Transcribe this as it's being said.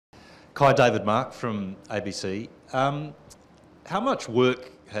Kye David Mark from ABC. How much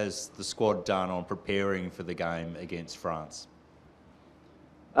work has the squad done on preparing for the game against France?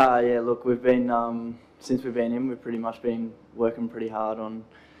 Yeah, look, we've been, since we've been in, we've pretty much been working pretty hard on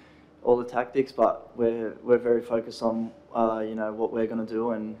all the tactics, but we're very focused on, what we're going to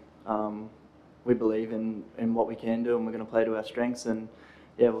do, and we believe in what we can do, and we're going to play to our strengths, and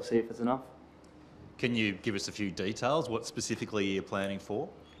yeah, we'll see if it's enough. Can you give us a few details? What specifically are you planning for?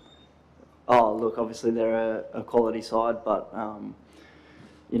 Oh, look, obviously they're a quality side, but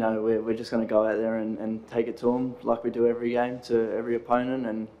we're just going to go out there and take it to them like we do every game to every opponent,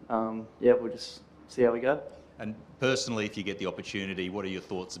 and yeah, we'll just see how we go. And personally, if you get the opportunity, what are your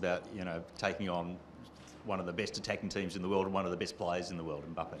thoughts about taking on one of the best attacking teams in the world and one of the best players in the world,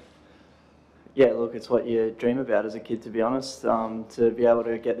 Mbappe? Yeah, look, it's what you dream about as a kid, to be honest. To be able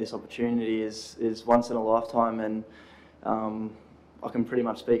to get this opportunity is once in a lifetime, and I can pretty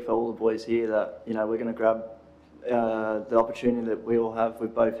much speak for all the boys here that we're going to grab the opportunity that we all have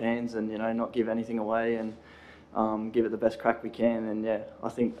with both hands, and not give anything away, and give it the best crack we can. And yeah, I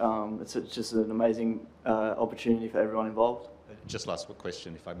think it's just an amazing opportunity for everyone involved. Just last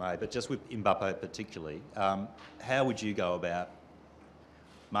question, if I may, but just with Mbappe particularly, how would you go about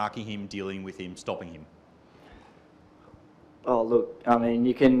marking him, dealing with him, stopping him? Oh, look, I mean,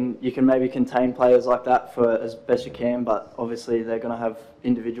 you can maybe contain players like that for as best you can, but obviously they're going to have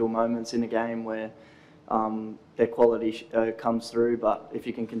individual moments in the game where their quality comes through. But if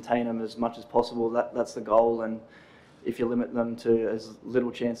you can contain them as much as possible, that's the goal. And if you limit them to as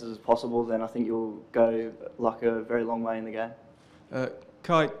little chances as possible, then I think you'll go like a very long way in the game.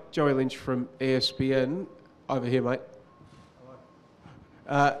 Kye, Joey Lynch from ESPN. Over here, mate.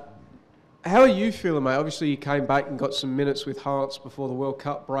 How are you feeling, mate? Obviously, you came back and got some minutes with Hearts before the World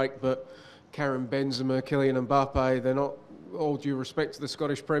Cup break, but Karim Benzema, Kylian Mbappe, they're not, all due respect to the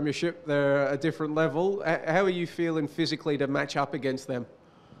Scottish Premiership, they're a different level. How are you feeling physically to match up against them?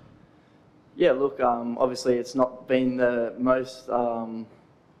 Yeah, look, obviously it's not been the most, I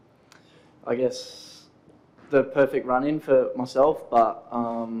guess, the perfect run-in for myself, but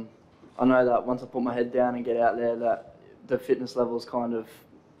I know that once I put my head down and get out there, that the fitness level's kind of,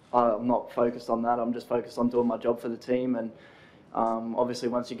 I'm not focused on that. I'm just focused on doing my job for the team. And obviously,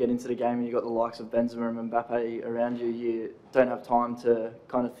 once you get into the game and you've got the likes of Benzema and Mbappe around you, you don't have time to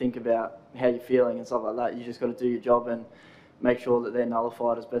kind of think about how you're feeling and stuff like that. You just got to do your job and make sure that they're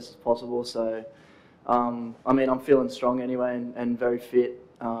nullified as best as possible. So, I mean, I'm feeling strong anyway and very fit.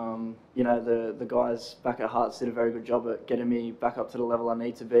 The guys back at Hearts did a very good job at getting me back up to the level I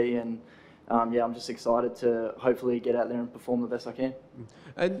need to be. And yeah, I'm just excited to hopefully get out there and perform the best I can.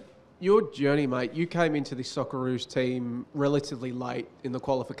 And your journey, mate, you came into the Socceroos team relatively late in the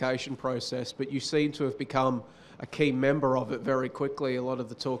qualification process, but you seem to have become a key member of it very quickly. A lot of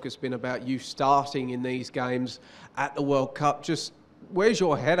the talk has been about you starting in these games at the World Cup. Just where's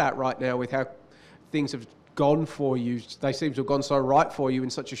your head at right now with how things have gone for you? They seem to have gone so right for you in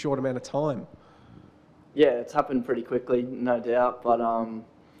such a short amount of time. Yeah, it's happened pretty quickly, no doubt, but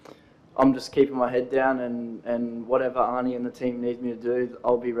I'm just keeping my head down, and whatever Arnie and the team need me to do,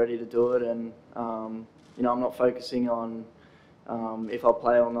 I'll be ready to do it. And I'm not focusing on if I'll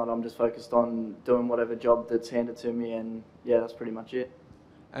play or not. I'm just focused on doing whatever job that's handed to me, and yeah, that's pretty much it.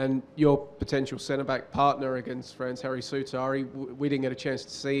 And your potential centre-back partner against France, Harry Soutari, we didn't get a chance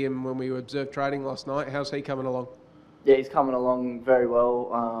to see him when we observed training last night. How's he coming along? Yeah, he's coming along very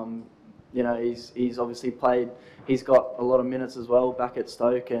well. He's obviously played. He's got a lot of minutes as well back at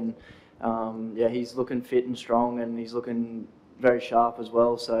Stoke, and yeah, he's looking fit and strong, and he's looking very sharp as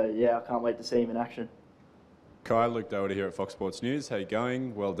well. So yeah, I can't wait to see him in action. Kye, Luke Doherty here at Fox Sports News. How you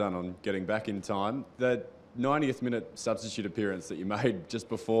going? Well done on getting back in time. The 90th minute substitute appearance that you made just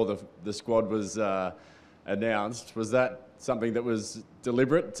before the squad was announced, was that something that was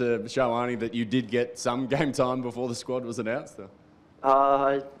deliberate to show Arnie that you did get some game time before the squad was announced?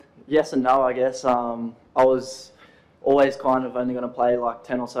 Yes and no, I guess. I was always kind of only going to play like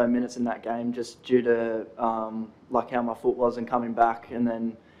 10 or so minutes in that game, just due to like how my foot was and coming back, and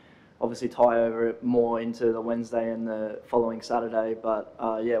then obviously tie over it more into the Wednesday and the following Saturday. But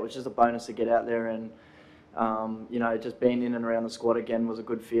yeah, it was just a bonus to get out there, and just being in and around the squad again was a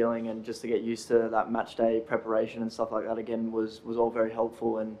good feeling, and just to get used to that match day preparation and stuff like that again was all very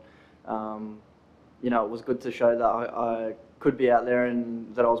helpful. And it was good to show that I could be out there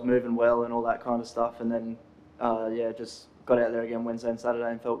and that I was moving well and all that kind of stuff. And then yeah, just got out there again Wednesday and Saturday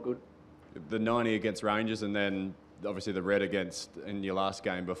and felt good. The 90 against Rangers, and then obviously the red against in your last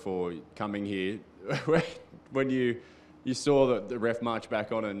game before coming here. When you saw the ref march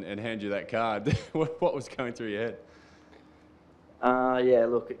back on and hand you that card, what was going through your head? Yeah,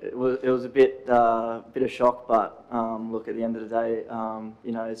 look, it was a bit of shock, but look, at the end of the day,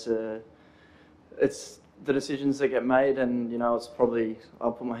 you know, it's the decisions that get made, and you know, it's probably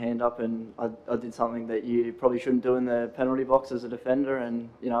I'll put my hand up, and I did something that you probably shouldn't do in the penalty box as a defender, and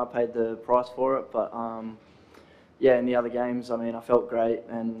you know, I paid the price for it. But yeah, in the other games, I mean, I felt great,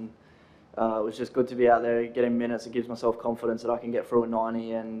 and it was just good to be out there getting minutes. It gives myself confidence that I can get through a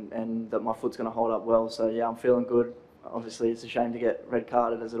 90, and that my foot's going to hold up well. So yeah, I'm feeling good. Obviously, it's a shame to get red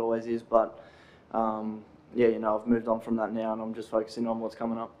carded, as it always is, but yeah, you know, I've moved on from that now, and I'm just focusing on what's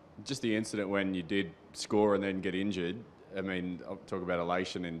coming up. Just the incident when you did score and then get injured, I mean, I'll talk about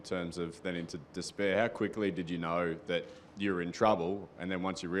elation in terms of then into despair. How quickly did you know that you were in trouble? And then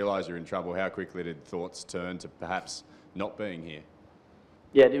once you realised you're in trouble, how quickly did thoughts turn to perhaps not being here?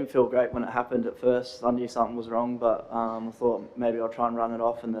 Yeah, it didn't feel great when it happened at first. I knew something was wrong, but I thought maybe I'll try and run it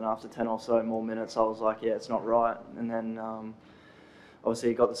off. And then after 10 or so more minutes, I was like, yeah, it's not right. And then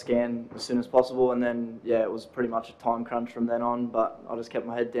obviously got the scan as soon as possible. And then, yeah, it was pretty much a time crunch from then on. But I just kept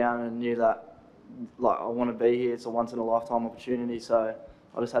my head down and knew that, like, I want to be here. It's a once-in-a-lifetime opportunity. So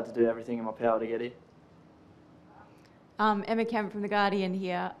I just had to do everything in my power to get here. Emma Kemp from The Guardian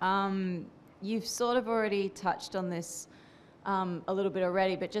here. You've sort of already touched on this a little bit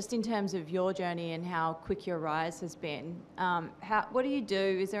already, but just in terms of your journey and how quick your rise has been, what do you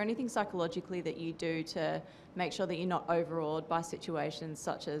do? Is there anything psychologically that you do to make sure that you're not overawed by situations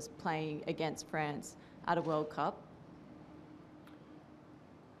such as playing against France at a World Cup?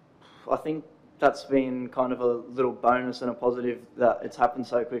 I think that's been kind of a little bonus and a positive that it's happened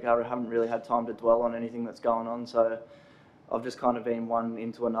so quick. I haven't really had time to dwell on anything that's going on, so I've just kind of been one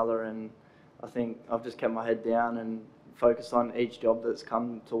into another, and I think I've just kept my head down and focused on each job that's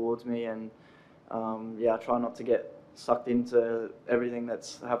come towards me, and yeah, I try not to get sucked into everything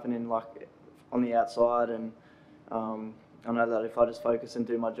that's happening like on the outside, and I know that if I just focus and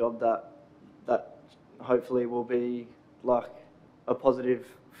do my job, that hopefully will be like a positive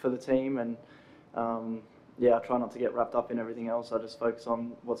for the team, and yeah, I try not to get wrapped up in everything else. I just focus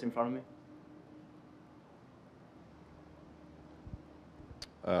on what's in front of me.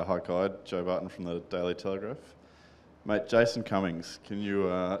 Hi, Kye. Joe Barton from the Daily Telegraph. Mate, Jason Cummings, can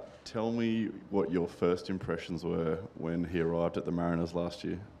you tell me what your first impressions were when he arrived at the Mariners last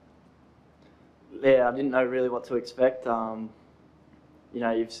year? Yeah, I didn't know really what to expect. You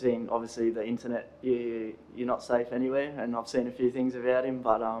know, you've seen, obviously, the internet, you're not safe anywhere, and I've seen a few things about him,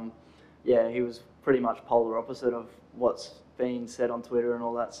 but yeah, he was pretty much polar opposite of what's been said on Twitter and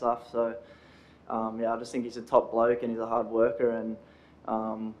all that stuff. So yeah, I just think he's a top bloke and he's a hard worker, and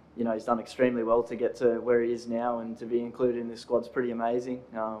you know, he's done extremely well to get to where he is now, and to be included in this squad's pretty amazing.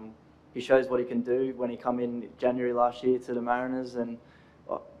 He shows what he can do when he come in January last year to the Mariners, and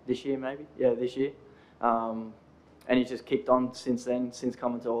this year maybe, yeah, this year. And he's just kicked on since then, since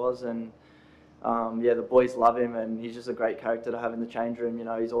coming to Oz, and yeah, the boys love him, and he's just a great character to have in the change room. You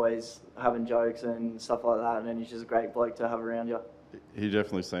know, he's always having jokes and stuff like that, and he's just a great bloke to have around you. He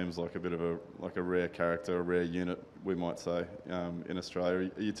definitely seems like a bit of a rare character, a rare unit, we might say, in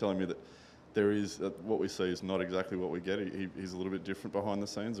Australia. Are you telling me that there is what we see is not exactly what we get? He's a little bit different behind the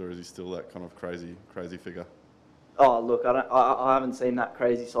scenes, or is he still that kind of crazy figure? Oh, look, I haven't seen that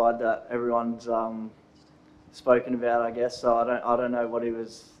crazy side that everyone's spoken about, I guess. So I don't know what he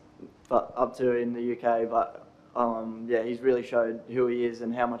was up to in the UK, but yeah, he's really showed who he is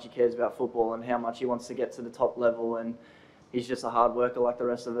and how much he cares about football and how much he wants to get to the top level, and he's just a hard worker like the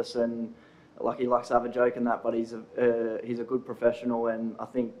rest of us, and like, he likes to have a joke and that, but he's a good professional, and I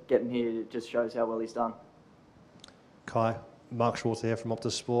think getting here just shows how well he's done. Kye, Mark Schwarzer here from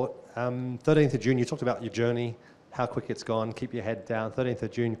Optus Sport. 13th of June, you talked about your journey, how quick it's gone, keep your head down. 13th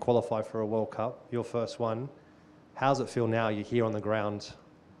of June, qualify for a World Cup, your first one. How does it feel now? You're here on the ground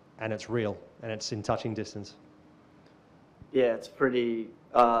and it's real and it's in touching distance. Yeah, it's pretty,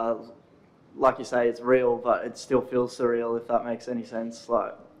 like you say, it's real, but it still feels surreal, if that makes any sense.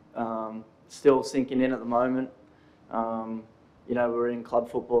 Like, still sinking in at the moment. You know, we're in club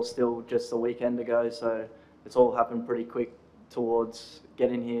football still just a weekend ago, so it's all happened pretty quick towards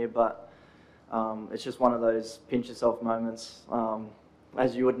getting here, but it's just one of those pinch yourself moments.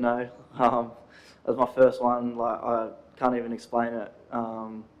 As you would know, it was my first one. Like, I can't even explain it.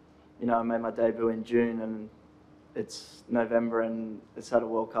 You know, I made my debut in June, and it's November, and it's at a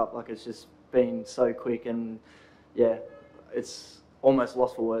World Cup. Like, it's just been so quick, and yeah, it's almost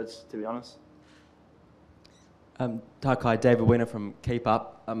lost for words, to be honest. Hi, David Weiner from Keep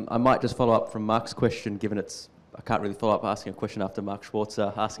Up. I might just follow up from Mark's question, given it's I can't really follow up asking a question after Mark Schwartz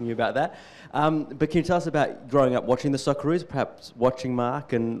asking you about that. But can you tell us about growing up watching the Socceroos, perhaps watching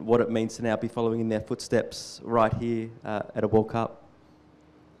Mark, and what it means to now be following in their footsteps right here at a World Cup?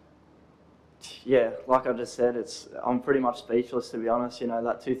 Yeah, like I just said, I'm pretty much speechless, to be honest. You know,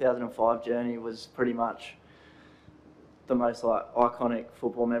 that 2005 journey was pretty much the most iconic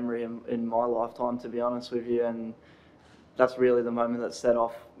football memory in my lifetime, to be honest with you, and that's really the moment that set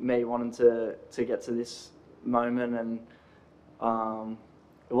off me wanting to get to this moment. And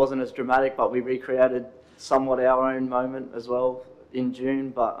it wasn't as dramatic, but we recreated somewhat our own moment as well in June.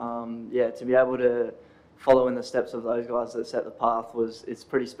 But yeah, to be able to follow in the steps of those guys that set the path it's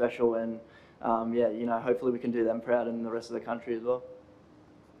pretty special. And yeah, you know, hopefully we can do them proud and the rest of the country as well.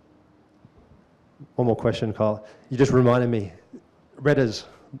 One more question, Kyle. You just reminded me, Redders,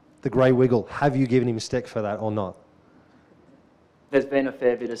 the grey wiggle, have you given him stick for that or not? There's been a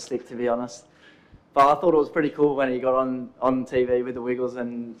fair bit of stick, to be honest. But I thought it was pretty cool when he got on TV with the Wiggles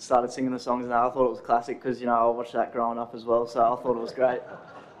and started singing the songs, and I thought it was classic because, you know, I watched that growing up as well, so I thought it was great.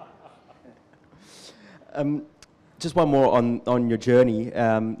 Just one more on your journey.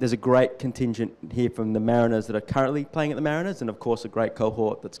 There's a great contingent here from the Mariners that are currently playing at the Mariners, and of course a great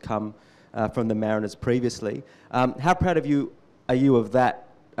cohort that's come from the Mariners previously. How proud are you of that?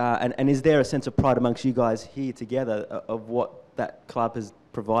 And is there a sense of pride amongst you guys here together of what that club has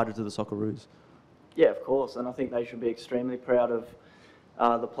provided to the Socceroos? Yeah, of course, and I think they should be extremely proud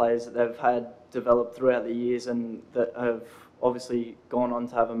of the players that they've had developed throughout the years and that have obviously gone on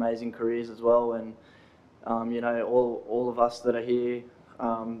to have amazing careers as well. And you know, all of us that are here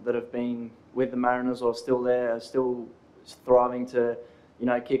that have been with the Mariners or still there are still thriving to, you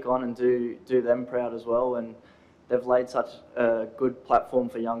know, kick on and do them proud as well. And they've laid such a good platform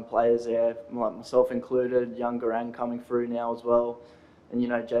for young players there, like myself included, young Garang coming through now as well. And, you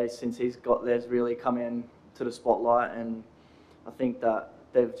know, Jay, since he's got there, has really come in to the spotlight. And I think that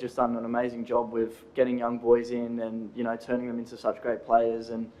they've just done an amazing job with getting young boys in and, you know, turning them into such great players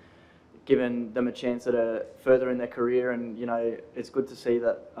and giving them a chance at a further in their career. And, you know, it's good to see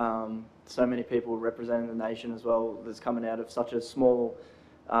that so many people representing the nation as well that's coming out of such a small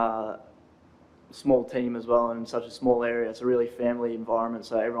team as well, and in such a small area. It's a really family environment,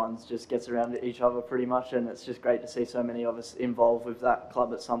 so everyone just gets around each other pretty much, and it's just great to see so many of us involved with that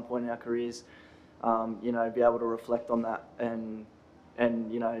club at some point in our careers. You know, be able to reflect on that and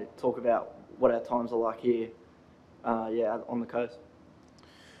you know, talk about what our times are like here, yeah, on the coast.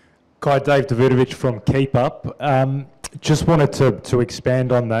 Kye, Dave Davidovic from Keep Up. Just wanted to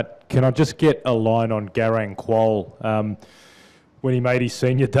expand on that. Can I just get a line on Garang Kuol? When he made his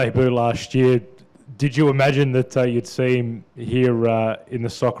senior debut last year, did you imagine that you'd see him here in the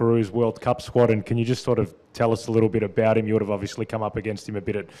Socceroos World Cup squad? And can you just sort of tell us a little bit about him? You would have obviously come up against him a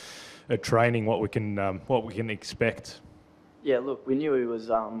bit at training. What we can expect? Yeah, look, we knew he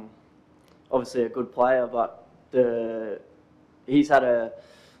was obviously a good player, but he's had a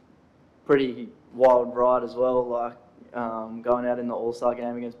pretty wild ride as well. Like going out in the All-Star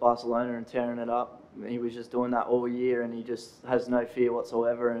game against Barcelona and tearing it up. He was just doing that all year, and he just has no fear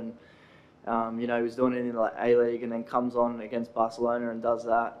whatsoever. And you know, he was doing it in the A-League, and then comes on against Barcelona and does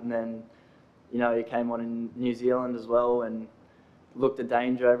that. And then, you know, he came on in New Zealand as well and looked at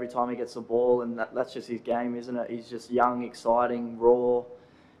danger every time he gets the ball. And that's just his game, isn't it? He's just young, exciting, raw.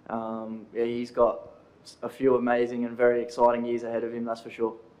 Yeah, he's got a few amazing and very exciting years ahead of him, that's for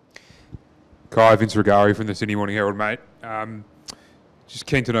sure. Kye, Vince Regari from the Sydney Morning Herald, mate. Just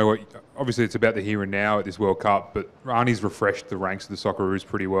keen to know obviously it's about the here and now at this World Cup, but Arnie's refreshed the ranks of the Socceroos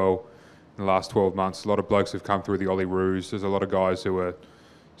pretty well in the last 12 months. A lot of blokes have come through the Ollie Roos. There's a lot of guys who are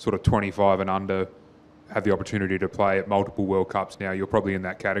sort of 25 and under, have the opportunity to play at multiple World Cups now. You're probably in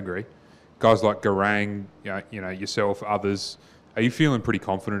that category. Guys like Garang, you know, yourself, others, are you feeling pretty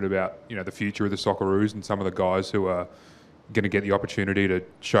confident about, you know, the future of the Socceroos and some of the guys who are going to get the opportunity to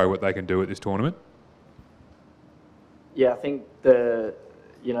show what they can do at this tournament? Yeah, I think the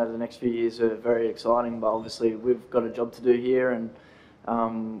next few years are very exciting, but obviously we've got a job to do here, and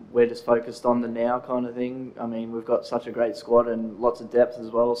we're just focused on the now kind of thing. I mean, we've got such a great squad and lots of depth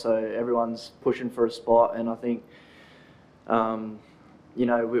as well, so everyone's pushing for a spot. And I think, you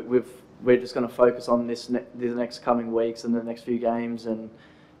know, we're just going to focus on the next coming weeks and the next few games, and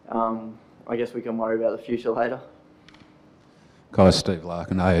I guess we can worry about the future later. Kye, Steve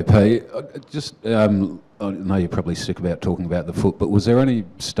Larkin, AOP. Just, I know you're probably sick about talking about the foot, but was there any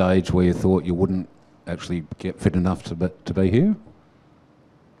stage where you thought you wouldn't actually get fit enough to be here?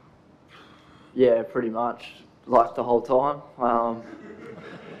 Yeah, pretty much, like the whole time.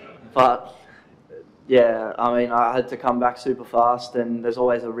 But yeah, I mean, I had to come back super fast, and there's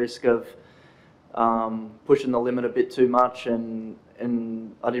always a risk of pushing the limit a bit too much, and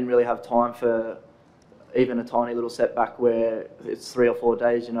I didn't really have time for even a tiny little setback where it's 3 or 4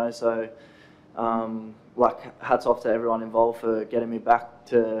 days, you know. So, like, hats off to everyone involved for getting me back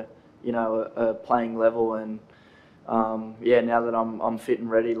to, you know, a playing level. And yeah, now that I'm fit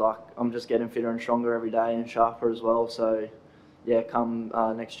and ready, like, I'm just getting fitter and stronger every day and sharper as well. So, yeah, come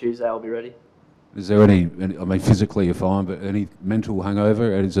next Tuesday, I'll be ready. Is there any, I mean, physically you're fine, but any mental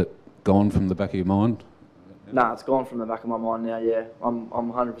hangover? Is it gone from the back of your mind? Nah, it's gone from the back of my mind now. Yeah, I'm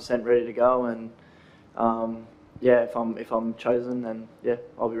 100% ready to go, and yeah, if I'm chosen, then yeah,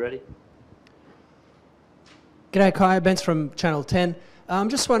 I'll be ready. G'day, Kye. Ben's from Channel 10. I'm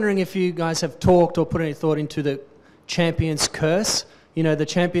just wondering if you guys have talked or put any thought into the champions' curse. You know, the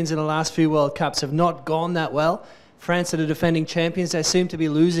champions in the last few World Cups have not gone that well. France are the defending champions. They seem to be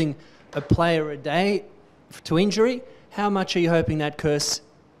losing a player a day to injury. How much are you hoping that curse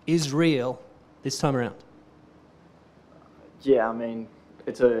is real this time around? Yeah, I mean,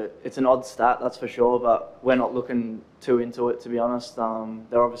 it's an odd stat, that's for sure, but we're not looking too into it, to be honest.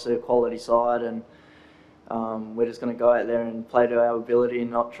 They're obviously a quality side, and we're just going to go out there and play to our ability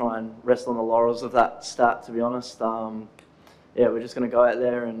and not try and rest on the laurels of that stat, to be honest. Yeah, we're just going to go out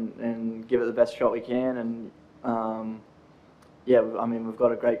there and give it the best shot we can, and yeah, I mean, we've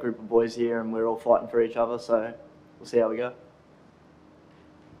got a great group of boys here and we're all fighting for each other, so we'll see how we go.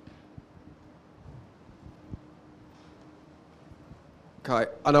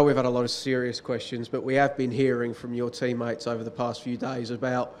 Okay, I know we've had a lot of serious questions, but we have been hearing from your teammates over the past few days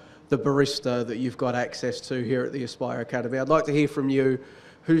about the barista that you've got access to here at the Aspire Academy. I'd like to hear from you,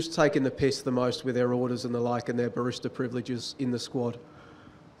 who's taken the piss the most with their orders and the like and their barista privileges in the squad?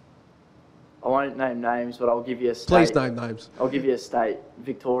 I won't name names, but I'll give you a state. Please name names. I'll give you a state.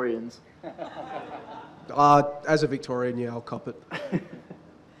 Victorians. As a Victorian, yeah, I'll cop it.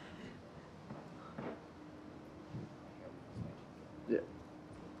 Yeah.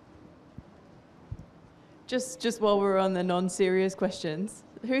 Just while we're on the non-serious questions,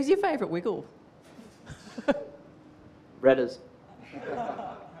 who's your favourite wiggle? Redders.